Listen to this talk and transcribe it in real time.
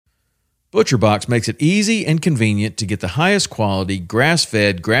ButcherBox makes it easy and convenient to get the highest quality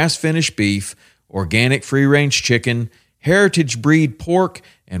grass-fed, grass-finished beef, organic free-range chicken, heritage breed pork,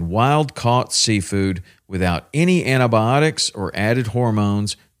 and wild-caught seafood without any antibiotics or added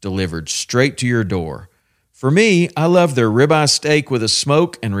hormones, delivered straight to your door. For me, I love their ribeye steak with a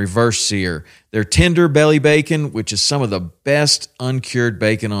smoke and reverse sear, their tender belly bacon, which is some of the best uncured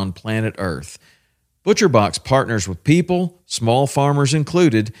bacon on planet Earth. ButcherBox partners with people, small farmers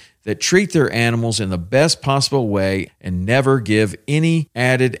included, that treat their animals in the best possible way and never give any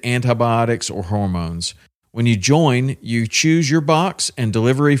added antibiotics or hormones. When you join, you choose your box and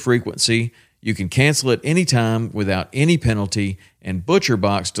delivery frequency. You can cancel at any time without any penalty, and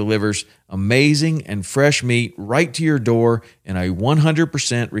ButcherBox delivers amazing and fresh meat right to your door in a 100%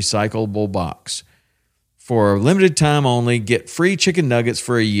 recyclable box. For a limited time only, get free chicken nuggets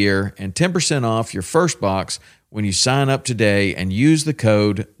for a year and 10% off your first box when you sign up today and use the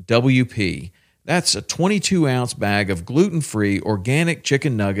code WP. That's a 22-ounce bag of gluten-free organic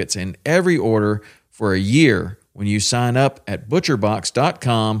chicken nuggets in every order for a year when you sign up at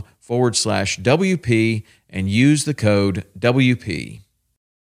butcherbox.com/WP and use the code WP.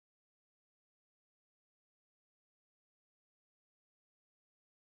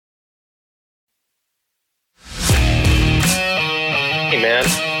 Hey man,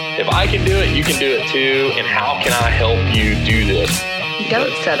 if I can do it, you can do it too. And how can I help you do this?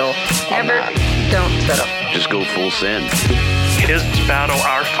 Don't settle. Don't settle. Just go full send. His battle,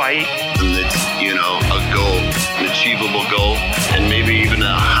 our fight. It's, a goal, an achievable goal, and maybe even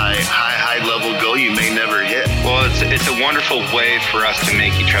a high level goal you may never hit. Well, it's a wonderful way for us to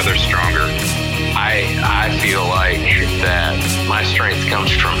make each other stronger. I feel like that my strength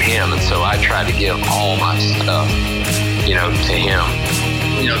comes from him, and so I try to give all my stuff, to him.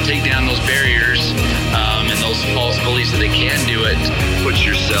 Take down those barriers and those false beliefs that they can do it. Put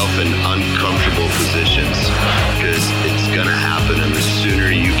yourself in uncomfortable positions because it's going to happen, and the sooner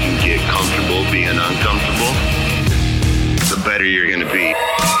you can get comfortable being uncomfortable, the better you're going to be.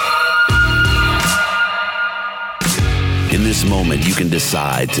 In this moment, you can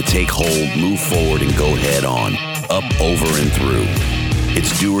decide to take hold, move forward, and go head on, up, over, and through.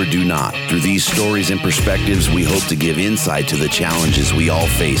 It's do or do not. Through these stories and perspectives, we hope to give insight to the challenges we all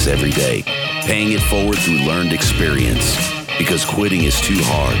face every day, paying it forward through learned experience. Because quitting is too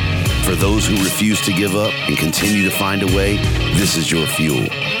hard. For those who refuse to give up and continue to find a way, this is your fuel.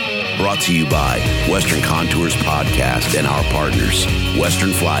 Brought to you by Western Contours Podcast and our partners,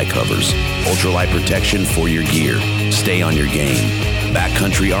 Western Fly Covers, ultralight protection for your gear. Stay on your game.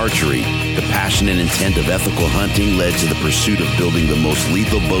 Backcountry Archery. The passion and intent of ethical hunting led to the pursuit of building the most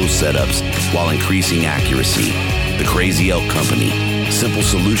lethal bow setups while increasing accuracy. The Crazy Elk Company. Simple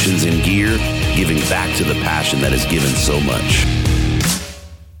solutions in gear, giving back to the passion that has given so much.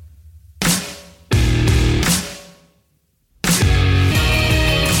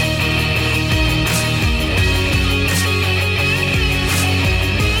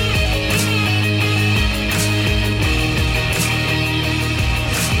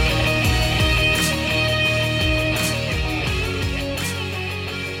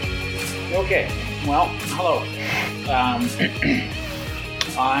 Okay, well, hello.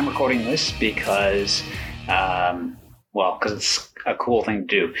 I'm recording this because it's a cool thing to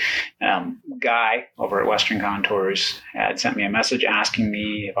do. Guy over at Western Contours had sent me a message asking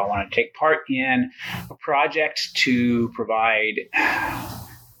me if I want to take part in a project to provide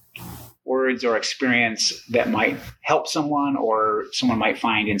words or experience that might help someone, or someone might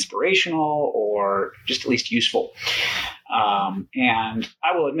find inspirational or just at least useful. And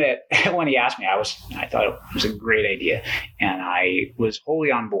I will admit, when he asked me, I thought it was a great idea, and I was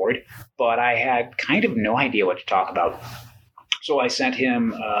wholly on board, but I had kind of no idea what to talk about. So I sent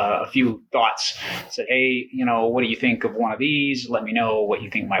him a few thoughts. Said, hey, what do you think of one of these? Let me know what you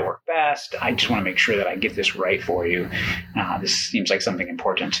think might work best. I just want to make sure that I get this right for you. This seems like something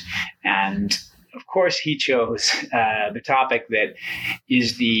important. And of course, he chose the topic that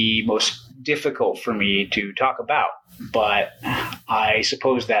is the most difficult for me to talk about. But I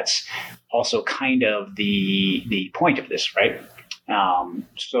suppose that's also kind of the point of this, right?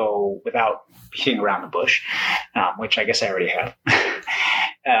 So without beating around the bush, which I guess I already have,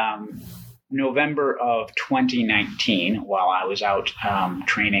 November of 2019, while I was out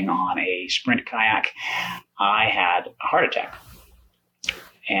training on a sprint kayak, I had a heart attack.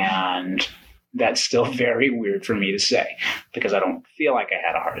 And that's still very weird for me to say, because I don't feel like I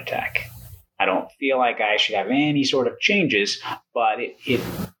had a heart attack. I don't feel like I should have any sort of changes, but it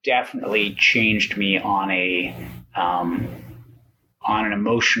definitely changed me on an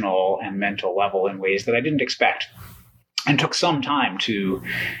emotional and mental level in ways that I didn't expect. and took some time to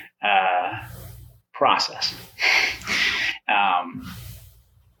process.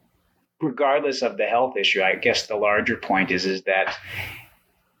 Regardless of the health issue, I guess the larger point is that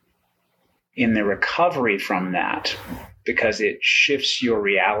in the recovery from that, because it shifts your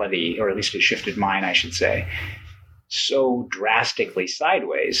reality, or at least it shifted mine, I should say, so drastically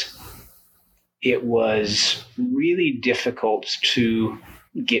sideways, it was really difficult to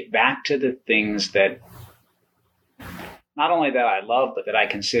get back to the things that not only that I love, but that I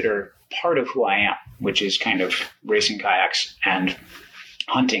consider part of who I am, which is kind of racing kayaks and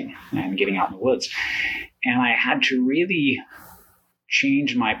hunting and getting out in the woods. And I had to really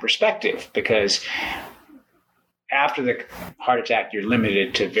change my perspective, because after the heart attack, you're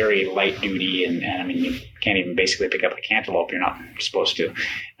limited to very light duty. And I mean, you can't even basically pick up a cantaloupe. You're not supposed to.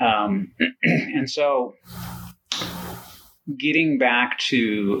 And so getting back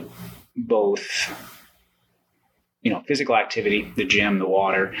to both, physical activity, the gym, the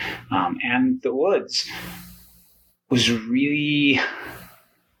water, and the woods was really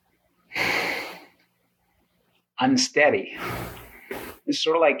unsteady. It's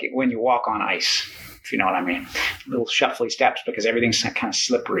sort of like when you walk on ice, if you know what I mean. Little shuffly steps, because everything's kind of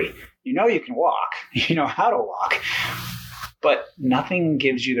slippery. You can walk, you know how to walk, but nothing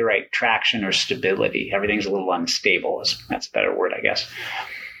gives you the right traction or stability. Everything's a little unstable. That's a better word, I guess.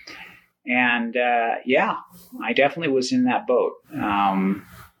 And I definitely was in that boat.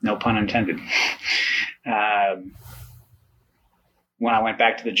 No pun intended. When I went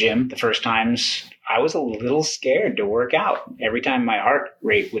back to the gym the first times, I was a little scared to work out. Every time my heart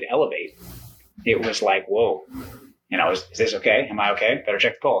rate would elevate, it was like, whoa, is this okay? Am I okay? Better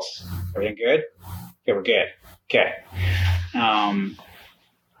check the pulse. Everything good? Okay, we're good. Okay.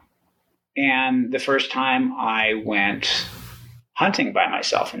 And the first time I went hunting by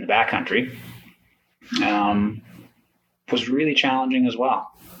myself in the backcountry was really challenging as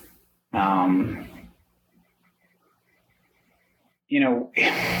well.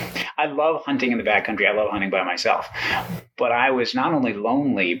 I love hunting in the backcountry. I love hunting by myself. But I was not only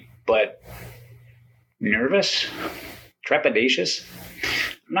lonely, but nervous, trepidatious.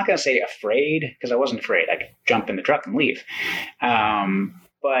 I'm not going to say afraid, because I wasn't afraid. I could jump in the truck and leave.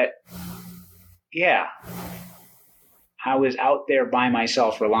 But yeah, I was out there by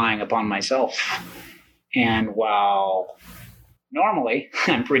myself, relying upon myself. And while normally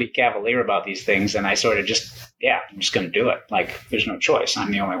I'm pretty cavalier about these things, and I sort of I'm just going to do it. Like, there's no choice.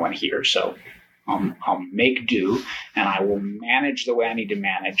 I'm the only one here. So I'll make do, and I will manage the way I need to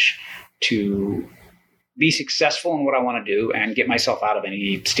manage to be successful in what I want to do and get myself out of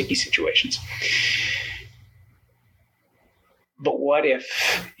any sticky situations. But what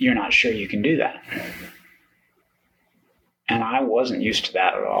if you're not sure you can do that? And I wasn't used to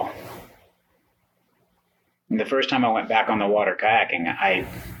that at all. And the first time I went back on the water kayaking, I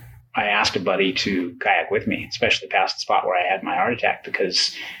asked a buddy to kayak with me, especially past the spot where I had my heart attack,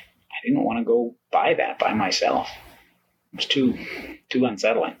 because I didn't want to go by that by myself. It was too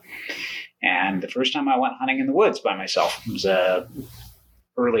unsettling. And the first time I went hunting in the woods by myself, it was a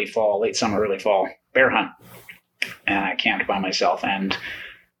late summer, early fall bear hunt. And I camped by myself, and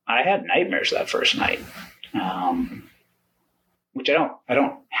I had nightmares that first night. Which I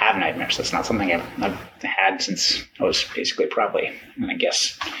don't have nightmares. That's not something I've had since I was basically probably, I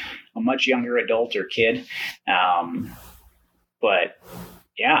guess, a much younger adult or kid. But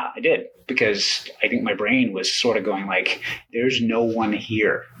yeah, I did, because I think my brain was sort of going like, there's no one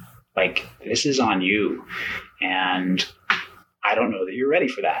here. Like, this is on you. And I don't know that you're ready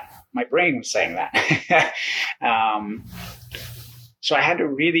for that. My brain was saying that. So I had to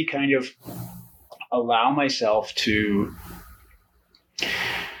really kind of allow myself to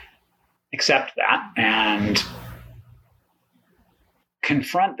accept that and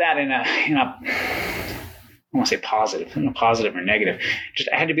confront that in a I won't say positive, in a positive or negative. Just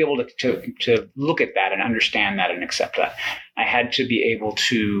I had to be able to look at that and understand that and accept that. I had to be able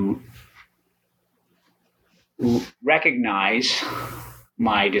to recognize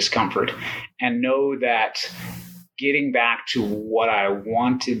my discomfort and know that getting back to what I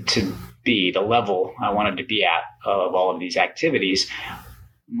wanted to be, the level I wanted to be at of all of these activities,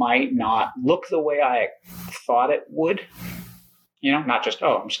 might not look the way I thought it would. Not just,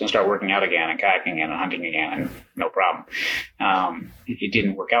 I'm just going to start working out again and kayaking and hunting again and no problem. It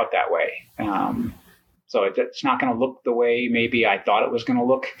didn't work out that way. So it's not going to look the way maybe I thought it was going to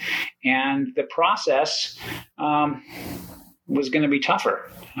look. And the process was going to be tougher.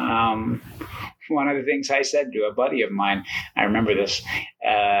 One of the things I said to a buddy of mine, I remember this,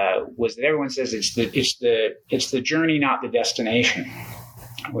 was that everyone says it's the journey, not the destination.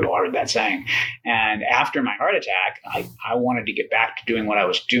 We've all heard that saying. And after my heart attack, I wanted to get back to doing what I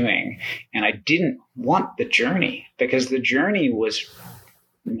was doing. And I didn't want the journey because the journey was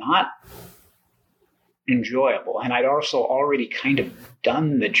not enjoyable. And I'd also already kind of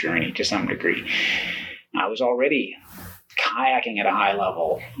done the journey to some degree. I was already kayaking at a high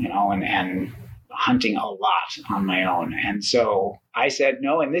level, and hunting a lot on my own. And so I said,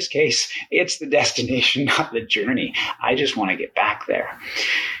 no, in this case, it's the destination, not the journey. I just want to get back there.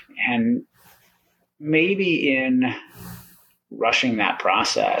 And maybe in rushing that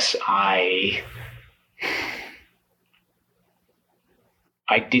process, I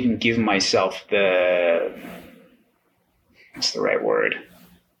didn't give myself what's the right word?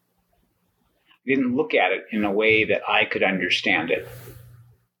 I didn't look at it in a way that I could understand it.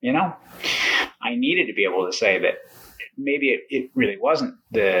 I needed to be able to say that maybe it really wasn't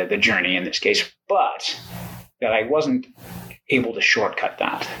the journey in this case, but that I wasn't able to shortcut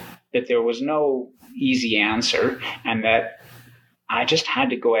that there was no easy answer, and that I just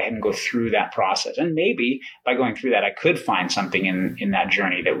had to go ahead and go through that process. And maybe by going through that, I could find something in that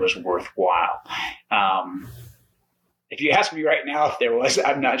journey that was worthwhile. If you ask me right now if there was,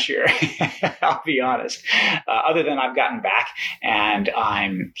 I'm not sure. I'll be honest. Other than I've gotten back and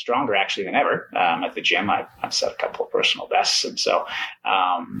I'm stronger actually than ever. At the gym, I've set a couple of personal bests. And so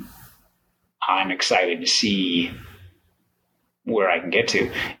I'm excited to see where I can get to.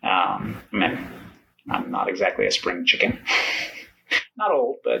 I'm not exactly a spring chicken. Not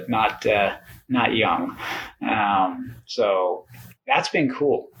old, but not young. So that's been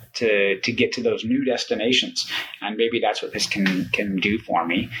cool. To get to those new destinations. And maybe that's what this can do for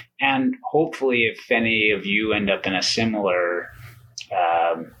me. And hopefully if any of you end up in a similar,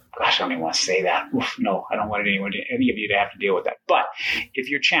 I don't even want to say that. Oof, no, I don't want any of you to have to deal with that. But if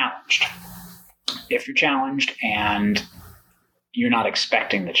you're challenged and you're not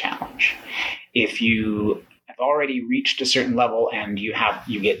expecting the challenge, if you have already reached a certain level and you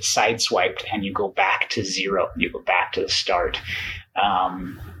get sideswiped and you go back to zero, you go back to the start,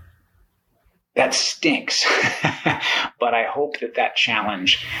 that stinks. But I hope that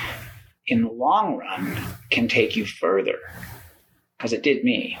challenge in the long run can take you further, because it did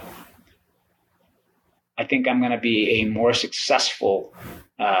me. I think I'm going to be a more successful,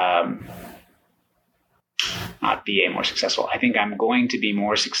 I think I'm going to be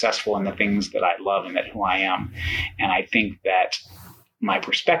more successful in the things that I love and that who I am. And I think that my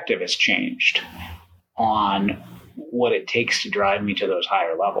perspective has changed on what it takes to drive me to those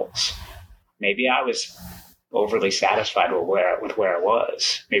higher levels. Maybe I was overly satisfied with where I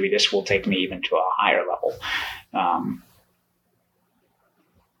was. Maybe this will take me even to a higher level.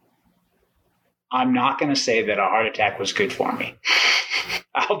 I'm not going to say that a heart attack was good for me.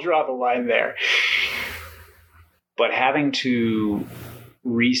 I'll draw the line there. But having to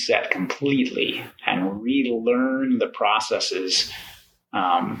reset completely and relearn the processes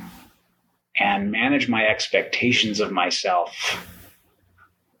and manage my expectations of myself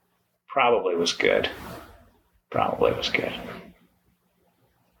probably was good.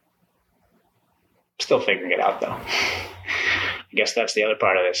 Still figuring it out, though. I guess that's the other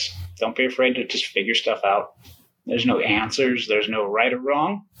part of this. Don't be afraid to just figure stuff out. There's no answers. There's no right or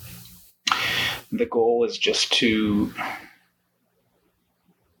wrong. The goal is just to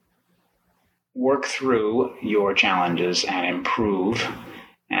work through your challenges and improve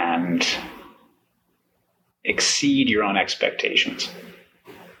and exceed your own expectations.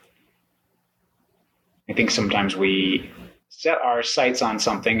 I think sometimes we set our sights on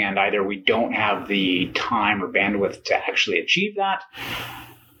something and either we don't have the time or bandwidth to actually achieve that,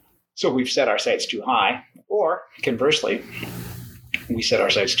 so we've set our sights too high, or conversely, we set our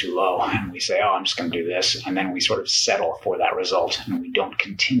sights too low and we say, oh, I'm just going to do this. And then we sort of settle for that result and we don't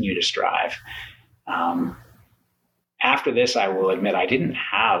continue to strive. After this, I will admit I didn't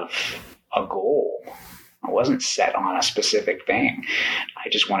have a goal. I wasn't set on a specific thing. I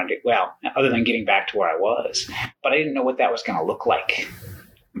just wanted to, other than getting back to where I was, but I didn't know what that was going to look like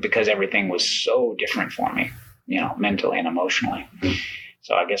because everything was so different for me, mentally and emotionally.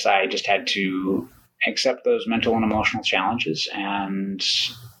 So I guess I just had to accept those mental and emotional challenges and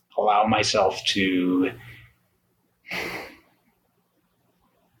allow myself to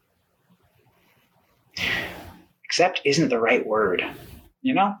accept isn't the right word.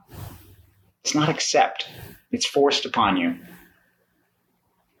 It's not accept. It's forced upon you.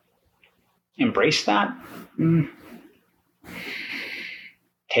 Embrace that.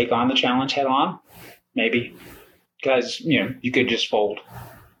 Take on the challenge head on, maybe. Because, you could just fold.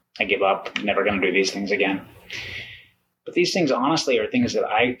 I give up. I'm never going to do these things again. But these things, honestly, are things that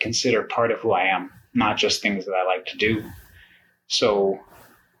I consider part of who I am, not just things that I like to do. So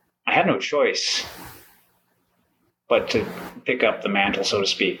I had no choice but to pick up the mantle, so to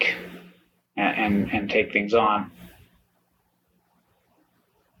speak, and take things on.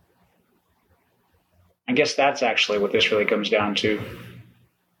 I guess that's actually what this really comes down to.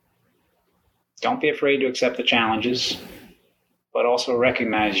 Don't be afraid to accept the challenges, but also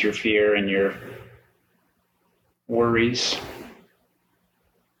recognize your fear and your worries.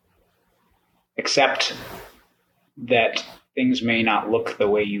 Accept that things may not look the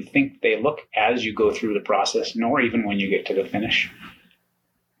way you think they look as you go through the process, nor even when you get to the finish.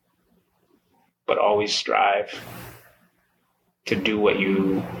 But always strive to do what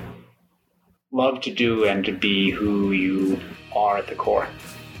you love to do and to be who you are at the core.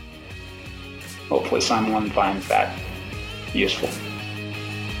 Hopefully someone finds that useful.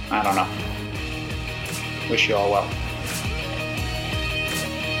 I don't know. Wish you all well.